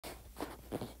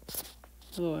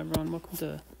Hello everyone, welcome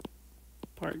to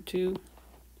part 2,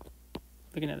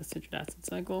 looking at the citric acid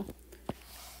cycle.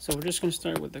 So we're just going to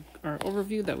start with our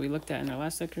overview that we looked at in our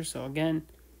last lecture. So again,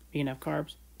 we can have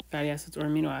carbs, fatty acids, or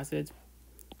amino acids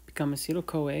become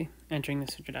acetyl-CoA entering the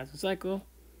citric acid cycle.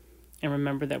 And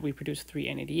remember that we produce 3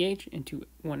 NADH into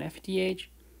 1 FDH.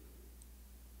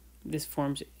 This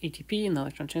forms ATP in the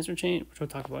electron transfer chain, which we'll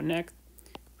talk about next.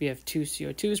 We have 2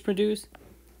 CO2s produced,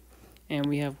 and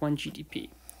we have 1 GDP.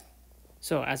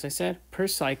 So as I said, per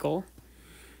cycle,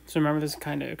 so remember this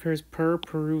kind of occurs per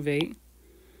pyruvate.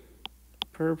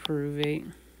 So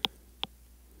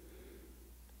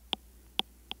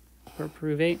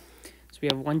we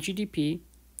have 1 GDP,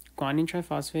 guanine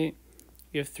triphosphate,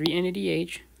 we have 3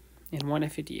 NADH, and 1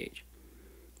 FADH.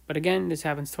 But again, this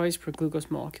happens twice per glucose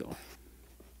molecule.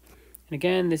 And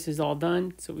again, this is all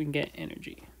done so we can get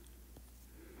energy.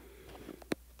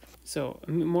 So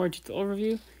a more detailed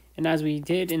overview. And as we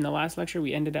did in the last lecture,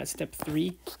 we ended at step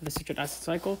 3 of the citric acid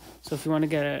cycle. So if you want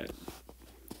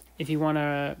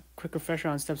a quick refresher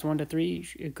on steps 1 to 3, you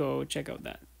should go check out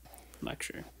that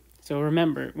lecture. So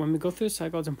remember, when we go through the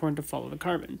cycle, it's important to follow the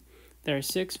carbon. There are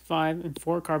 6, 5, and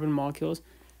 4 carbon molecules,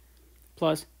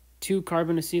 plus 2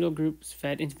 carbon acetyl groups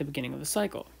fed into the beginning of the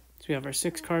cycle. So we have our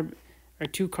 2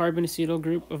 carbon acetyl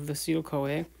group of the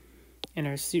acetyl-CoA, and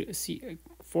our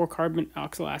 4 carbon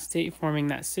oxyl acetate forming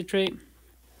that citrate.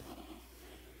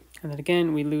 And then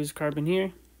again, we lose carbon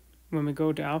here when we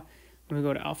go to alpha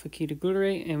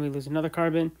ketoglutarate, and we lose another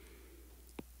carbon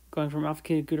going from alpha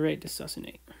ketoglutarate to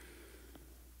succinate.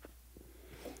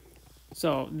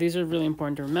 So these are really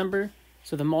important to remember.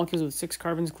 So the molecules with 6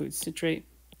 carbons include citrate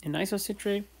and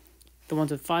isocitrate. The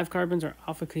ones with 5 carbons are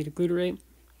alpha ketoglutarate.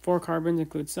 4 carbons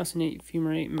include succinate,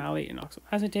 fumarate, malate, and oxyl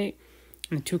acetate.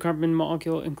 And the 2 carbon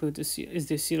molecule includes is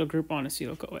the acetyl group on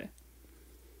acetyl-CoA.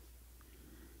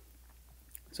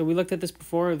 So we looked at this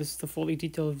before. This is the fully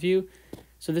detailed view.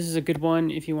 So this is a good one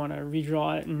if you want to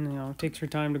redraw it and it takes your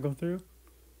time to go through.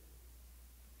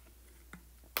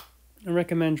 I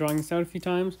recommend drawing this out a few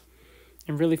times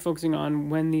and really focusing on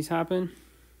when these happen.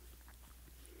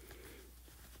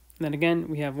 And then again,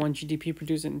 we have 1 GDP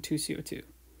produced and 2 CO2.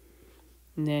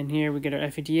 And then here we get our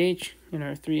FADH and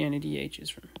our 3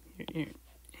 NADHs from here.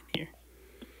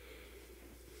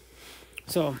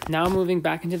 So now moving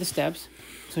back into the steps.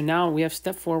 So now we have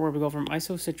step 4 where we go from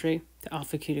isocitrate to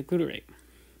alpha ketoglutarate.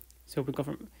 So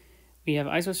we have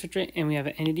isocitrate and we have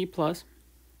an NAD+,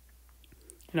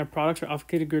 and our products are alpha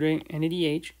ketoglutarate,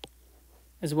 NADH,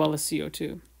 as well as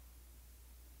CO2.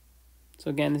 So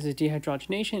again, this is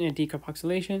dehydrogenation and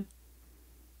decarboxylation,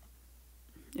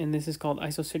 and this is called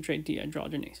isocitrate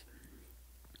dehydrogenase,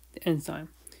 the enzyme.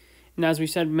 And as we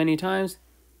said many times,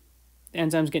 the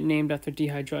enzymes get named after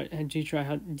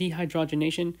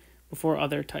dehydrogenation before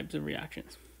other types of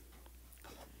reactions.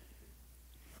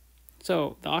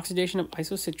 So the oxidation of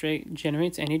isocitrate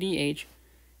generates NADH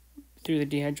through the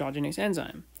dehydrogenase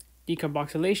enzyme.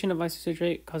 Decarboxylation of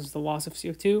isocitrate causes the loss of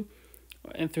CO2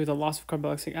 and through the loss of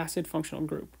carboxylic acid functional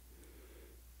group.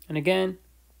 And again,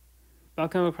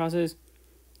 biochemical process,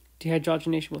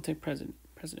 dehydrogenation will take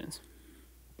precedence.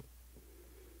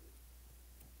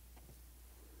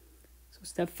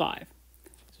 Step 5.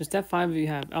 So step 5, we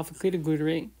have alpha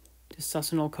ketoglutarate to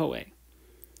succinyl-CoA.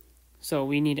 So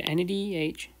we need NAD,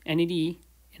 and a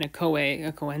CoA,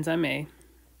 a coenzyme A.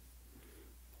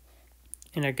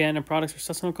 And again, our products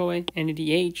are succinyl-CoA,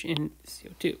 NADH, and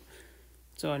CO2.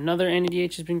 So another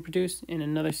NADH is being produced, and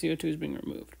another CO2 is being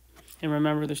removed. And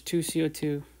remember, there's 2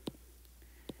 CO2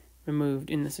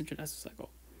 removed in the citric acid cycle.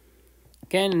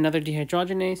 Again, another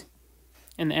dehydrogenase,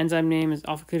 and the enzyme name is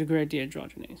alpha ketoglutarate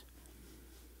dehydrogenase,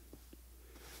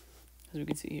 as we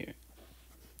can see here.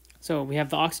 So we have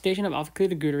the oxidation of alpha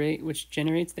ketoglutarate, which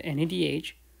generates the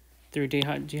NADH through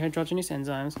dehydrogenase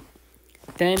enzymes.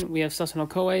 Then we have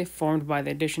succinyl-CoA formed by the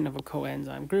addition of a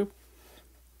coenzyme group,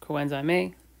 coenzyme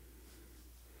A.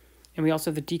 And we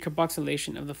also have the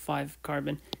decarboxylation of the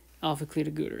 5-carbon alpha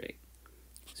ketoglutarate.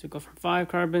 So we go from 5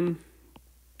 carbon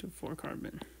to 4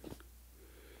 carbon.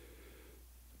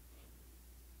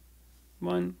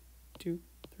 1, 2,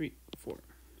 3, 4.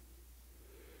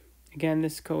 Again,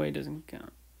 this CoA doesn't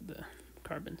count the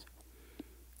carbons,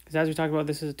 because as we talked about,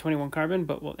 this is a 21 carbon,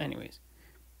 but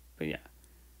yeah,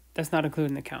 that's not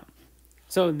included in the count.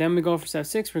 So then we go for step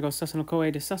 6, we go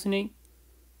succinyl-CoA to succinate,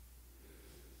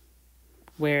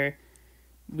 where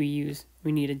we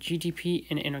need a GTP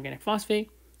and an inorganic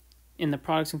phosphate, and the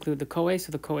products include the CoA,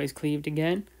 so the CoA is cleaved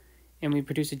again, and we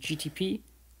produce a GTP,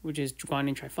 which is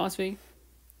guanine triphosphate.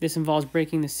 This involves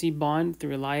breaking the C bond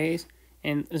through a lyase,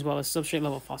 and as well as substrate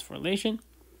level phosphorylation.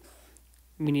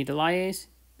 We need a lyase,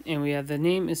 and we have the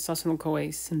name is succinyl-CoA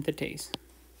synthetase.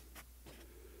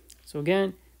 So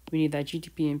again, we need that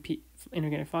GTP and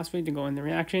inorganic phosphate to go in the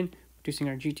reaction, producing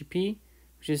our GTP,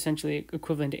 which is essentially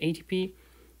equivalent to ATP.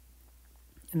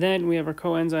 And then we have our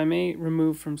coenzyme A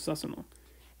removed from succinyl,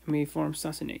 and we form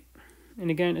succinate. And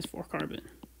again, it's 4 carbon.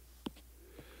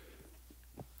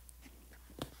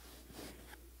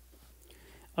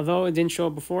 Although it didn't show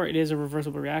up before, it is a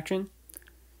reversible reaction.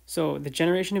 So the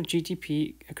generation of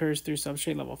GTP occurs through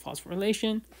substrate level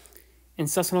phosphorylation, and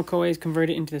succinyl-CoA is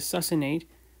converted into the succinate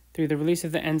through the release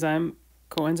of the enzyme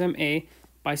coenzyme A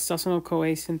by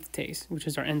succinyl-CoA synthetase, which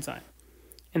is our enzyme.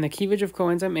 And the cleavage of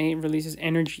coenzyme A releases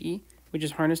energy, which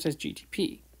is harnessed as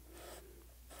GTP.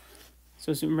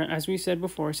 So as we said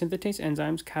before, synthetase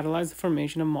enzymes catalyze the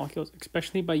formation of molecules,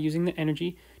 especially by using the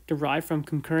energy derived from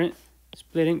concurrent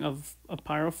splitting of a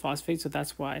pyrophosphate. So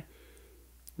that's why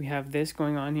we have this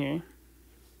going on here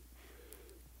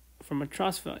from a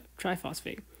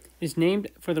triphosphate. It is named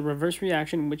for the reverse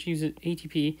reaction, which uses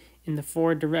ATP in the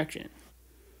forward direction.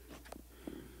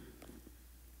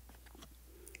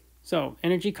 So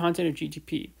energy content of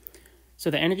GTP. So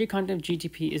the energy content of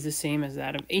GTP is the same as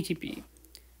that of ATP.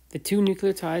 The two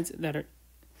nucleotides are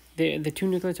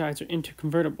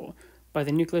interconvertible by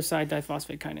the nucleoside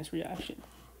diphosphate kinase reaction.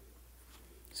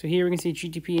 So here we can see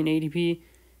GTP and ATP.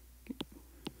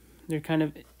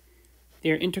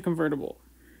 They're interconvertible.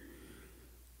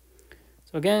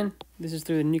 So again, this is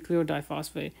through the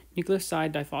nucleoside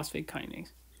diphosphate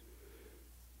kinase.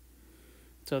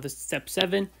 So this is step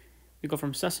 7. We go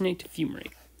from succinate to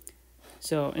fumarate.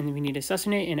 So, and then we need a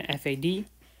succinate and a FAD.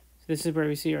 So this is where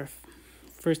we see our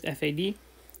first FAD.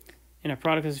 And our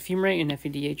product is a fumarate and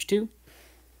FADH2.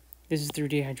 This is through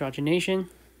dehydrogenation.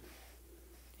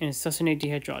 And it's succinate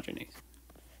dehydrogenase.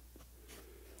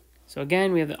 So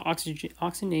again, we have the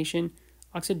oxidation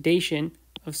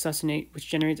of succinate, which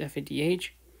generates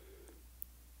FADH.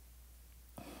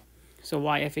 So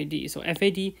why FAD? So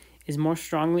FAD is more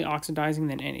strongly oxidizing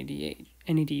than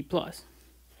NAD+.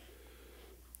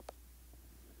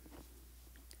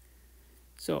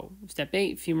 So step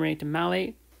 8, fumarate to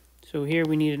malate. So here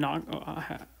we need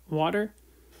water.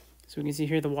 So we can see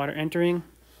here the water entering.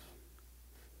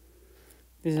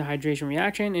 This is a hydration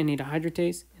reaction and need a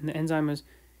hydratase, and the enzyme is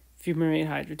fumarate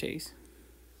hydratase.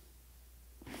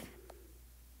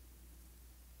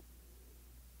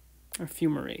 Or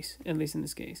fumarase, at least in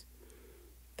this case.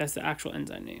 That's the actual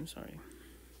enzyme name, sorry.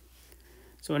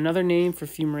 So another name for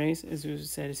fumarase, as we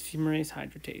said, is fumarase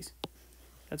hydratase.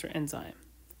 That's our enzyme.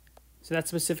 So that's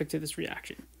specific to this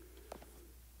reaction.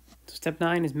 So step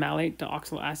 9 is malate to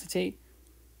oxaloacetate.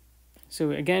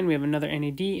 So again, we have another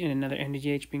NAD and another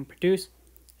NADH being produced.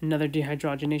 Another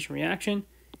dehydrogenation reaction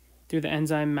through the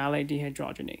enzyme malate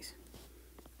dehydrogenase.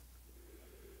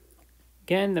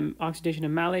 Again, the oxidation of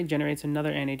malate generates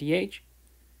another NADH.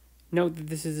 Note that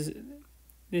this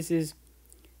is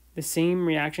the same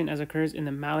reaction as occurs in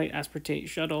the malate aspartate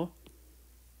shuttle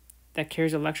that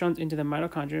carries electrons into the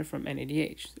mitochondria from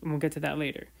NADH. And we'll get to that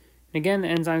later. And again, the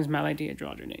enzyme is malate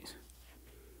dehydrogenase.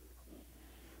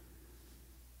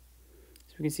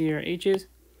 So we can see here our H's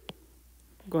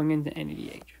going into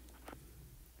NADH.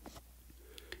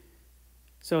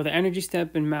 So the energy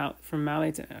step from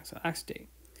malate to oxaloacetate.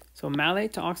 So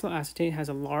malate to oxaloacetate has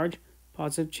a large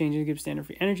positive change in Gibbs standard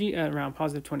free energy at around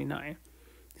positive 29.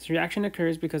 This reaction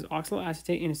occurs because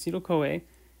oxaloacetate and acetyl-CoA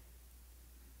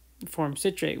form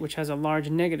citrate, which has a large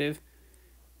negative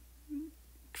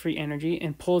free energy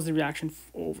and pulls the reaction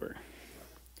over.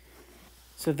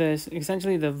 So this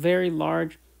essentially the very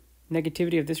large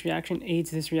negativity of this reaction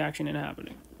aids this reaction in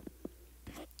happening.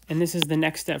 And this is the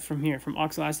next step from here, from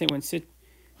oxaloacetate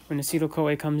when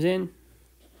acetyl-CoA comes in,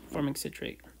 forming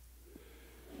citrate.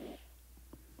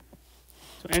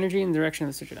 So energy in the direction of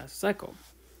the citric acid cycle.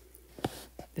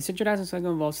 The citric acid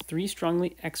cycle involves 3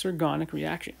 strongly exergonic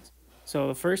reactions. So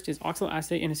the first is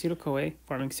oxaloacetate and acetyl-CoA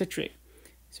forming citrate.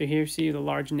 So here you see the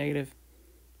large negative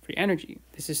free energy.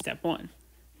 This is step 1.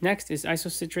 Next is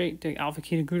isocitrate to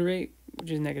alpha-ketoglutarate,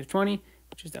 which is negative 20,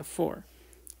 which is step 4.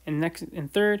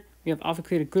 And third, we have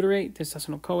alpha-ketoglutarate to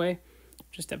succinyl-CoA,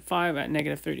 which is step 5 at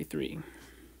negative 33.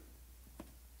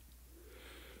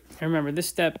 And remember, this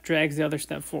step drags the other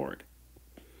step forward.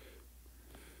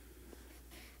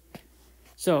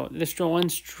 So this one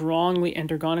strongly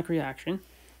endergonic reaction,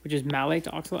 which is malate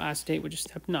to oxaloacetate, which is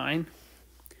step 9,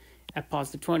 at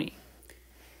positive 20.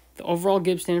 The overall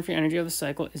Gibbs standard free energy of the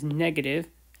cycle is negative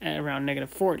at around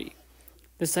negative 40.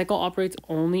 The cycle operates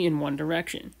only in one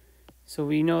direction. So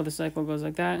we know the cycle goes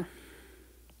like that,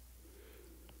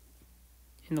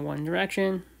 in the one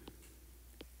direction,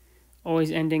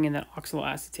 always ending in that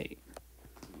oxaloacetate.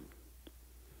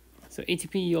 So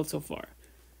ATP yield so far.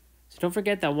 So don't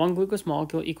forget that one glucose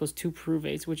molecule equals 2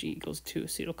 pyruvates, which equals 2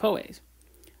 acetyl-CoAs.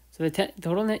 So the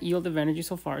total net yield of energy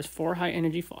so far is 4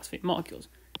 high-energy phosphate molecules,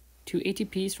 2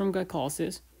 ATPs from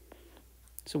glycolysis.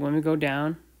 So when we go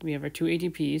down, we have our 2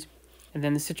 ATPs, and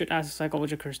then the citric acid cycle,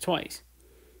 which occurs twice,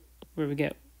 where we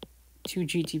get 2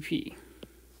 GTP.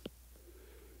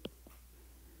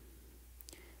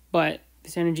 But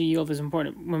this energy yield is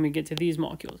important when we get to these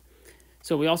molecules.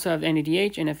 So we also have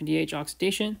NADH and FADH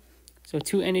oxidation. So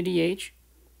 2 NADH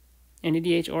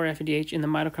or FADH in the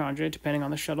mitochondria, depending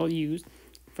on the shuttle used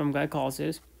from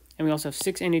glycolysis. And we also have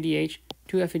 6 NADH,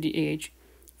 2 FADH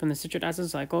from the citric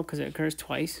acid cycle because it occurs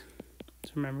twice.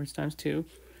 So remember, it's times 2.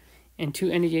 And 2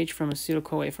 NADH from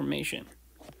acetyl-CoA formation.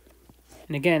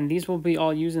 And again, these will be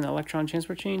all used in the electron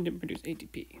transport chain to produce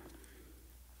ATP.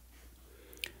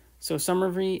 So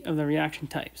summary of the reaction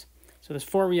types. So there's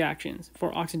 4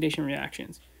 oxidation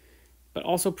reactions, but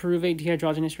also pyruvate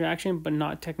dehydrogenase reaction, but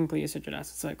not technically a citric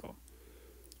acid cycle.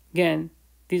 Again,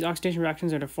 these oxidation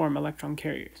reactions are to form electron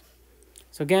carriers.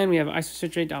 So again, we have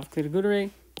isocitrate to alpha-ketoglutarate,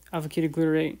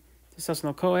 alpha-ketoglutarate to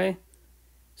succinyl-CoA.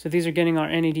 So these are getting our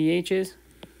NADHs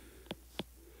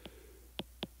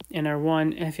and our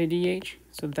 1 FADH.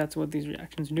 So that's what these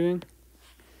reactions are doing.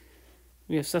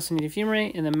 We have succinyl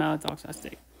fumarate and then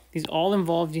malatoxacetate. These all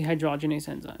involve dehydrogenase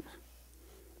enzymes.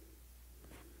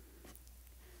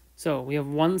 So we have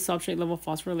one substrate level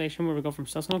phosphorylation where we go from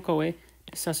succinyl-CoA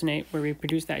to succinate, where we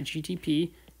produce that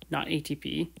GTP, not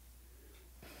ATP.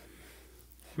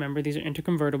 Remember, these are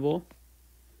interconvertible.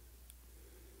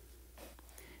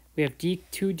 We have 2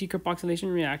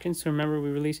 decarboxylation reactions. So remember,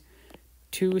 we release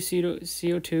 2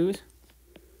 CO2s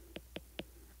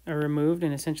are removed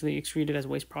and essentially excreted as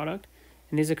waste product.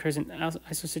 And this occurs in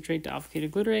isocitrate to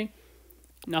alpha-ketoglutarate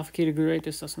and alpha-ketoglutarate to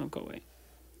succinyl-CoA.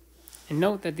 And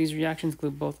note that these reactions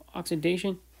include both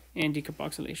oxidation and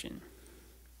decarboxylation.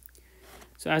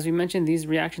 So as we mentioned, these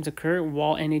reactions occur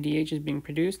while NADH is being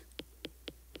produced,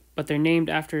 but they're named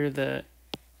after the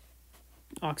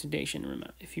oxidation,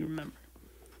 if you remember.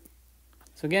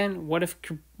 So again, what if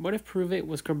pyruvate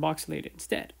was carboxylated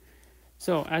instead?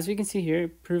 So as we can see here,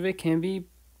 pyruvate can be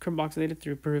carboxylated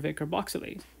through pyruvate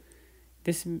carboxylase.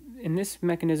 In this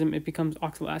mechanism, it becomes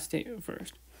oxaloacetate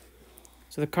first.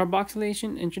 So the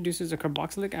carboxylation introduces a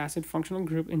carboxylic acid functional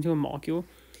group into a molecule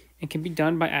and can be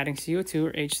done by adding CO2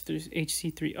 or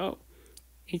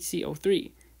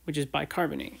HCO3, which is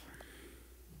bicarbonate.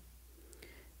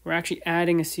 We're actually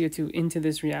adding a CO2 into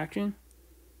this reaction,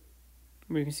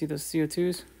 where you can see those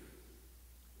CO2s,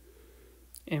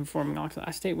 and forming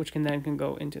oxaloacetate, which can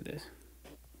go into this.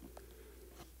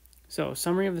 So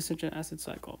summary of the citric acid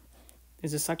cycle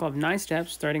is a cycle of 9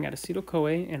 steps starting at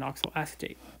acetyl-CoA and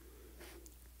oxaloacetate.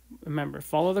 Remember,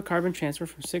 follow the carbon transfer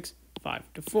from 6,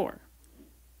 5 to 4.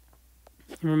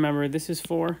 And remember, this is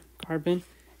 4 carbon,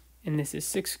 and this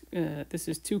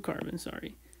is 2 carbon,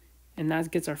 sorry. And that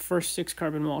gets our first 6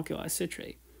 carbon molecule as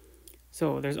citrate.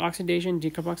 So there's oxidation,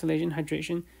 decarboxylation,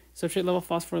 hydration, substrate level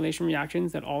phosphorylation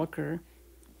reactions that all occur.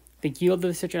 The yield of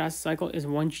the citric acid cycle is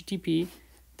 1 GTP,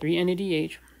 3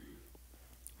 NADH,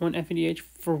 1 FADH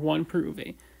for 1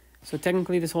 pyruvate. So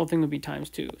technically this whole thing would be times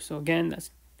 2. So again,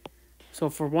 so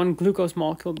for 1 glucose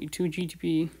molecule, it'd be 2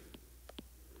 GTP,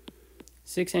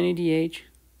 6 NADH,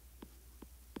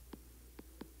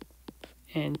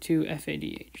 and 2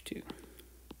 FADH2.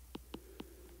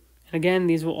 And again,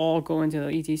 these will all go into the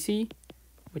ETC,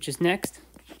 which is next,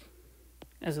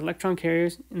 as electron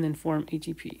carriers, and then form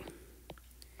ATP.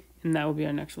 And that will be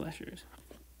our next lectures.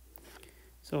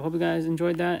 So I hope you guys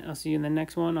enjoyed that. I'll see you in the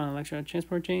next one on electron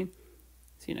transport chain.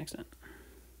 See you next time.